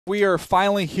We are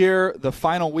finally here, the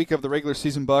final week of the regular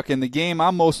season, Buck, and the game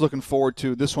I'm most looking forward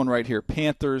to, this one right here,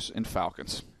 Panthers and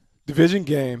Falcons. Division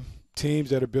game,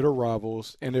 teams that are bitter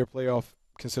rivals, and their playoff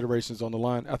considerations on the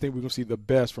line. I think we're going to see the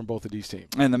best from both of these teams.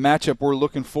 And the matchup we're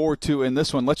looking forward to in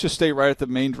this one, let's just stay right at the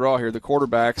main draw here, the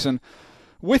quarterbacks. And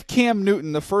with Cam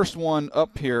Newton, the first one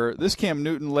up here, this Cam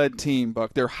Newton-led team,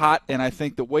 Buck, they're hot, and I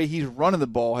think the way he's running the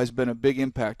ball has been a big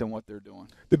impact on what they're doing.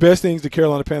 The best things the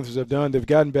Carolina Panthers have done, they've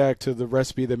gotten back to the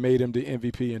recipe that made him the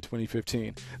MVP in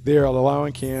 2015. They are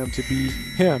allowing Cam to be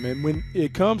him. And when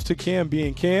it comes to Cam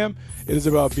being Cam, it is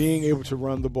about being able to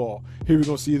run the ball. Here we're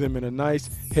going to see them in a nice,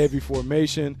 heavy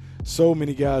formation. So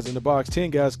many guys in the box,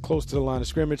 10 guys close to the line of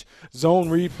scrimmage. Zone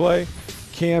read play.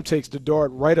 Cam takes the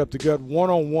dart right up the gut,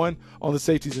 one-on-one on the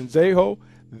safeties in Zaho.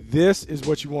 This is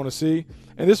what you want to see.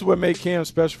 And this is what made Cam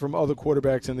special from other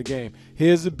quarterbacks in the game.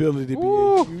 His ability to be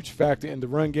a huge factor in the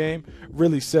run game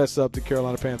really sets up the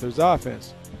Carolina Panthers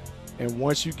offense. And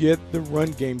once you get the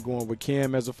run game going with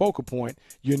Cam as a focal point,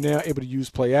 you're now able to use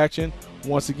play action.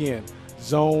 Once again,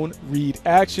 zone read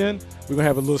action. We're going to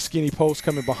have a little skinny post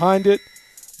coming behind it.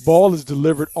 Ball is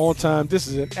delivered on time. This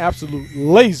is an absolute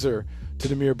laser to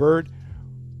Damiere Byrd.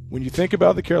 When you think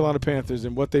about the Carolina Panthers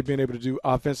and what they've been able to do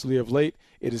offensively of late,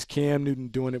 it is Cam Newton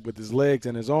doing it with his legs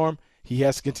and his arm. He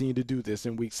has to continue to do this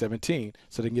in Week 17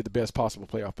 so they can get the best possible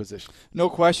playoff position. No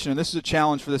question, and this is a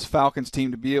challenge for this Falcons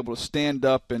team to be able to stand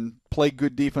up and play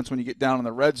good defense when you get down in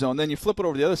the red zone. Then you flip it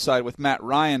over to the other side with Matt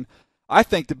Ryan. I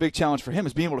think the big challenge for him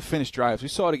is being able to finish drives. We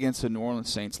saw it against the New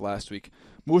Orleans Saints last week.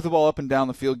 Move the ball up and down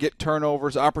the field, get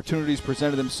turnovers, opportunities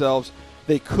presented themselves.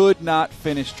 They could not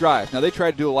finish drives. Now, they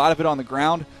tried to do a lot of it on the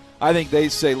ground. I think they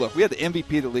say, look, we had the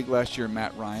MVP of the league last year,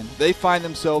 Matt Ryan. They find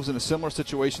themselves in a similar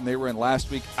situation they were in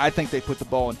last week. I think they put the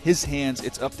ball in his hands.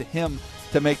 It's up to him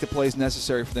to make the plays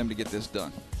necessary for them to get this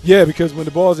done. Yeah, because when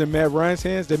the ball's in Matt Ryan's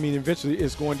hands, that means eventually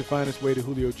it's going to find its way to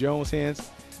Julio Jones'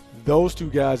 hands. Those two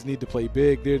guys need to play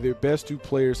big. They're their best two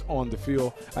players on the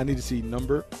field. I need to see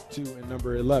number 2 and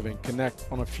number 11 connect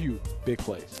on a few big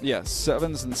plays. Yes,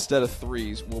 7s instead of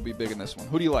 3s will be big in this one.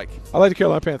 Who do you like? I like the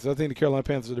Carolina Panthers. I think the Carolina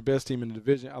Panthers are the best team in the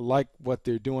division. I like what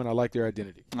they're doing. I like their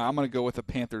identity. I'm going to go with the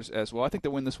Panthers as well. I think they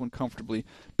win this one comfortably.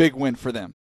 Big win for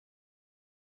them.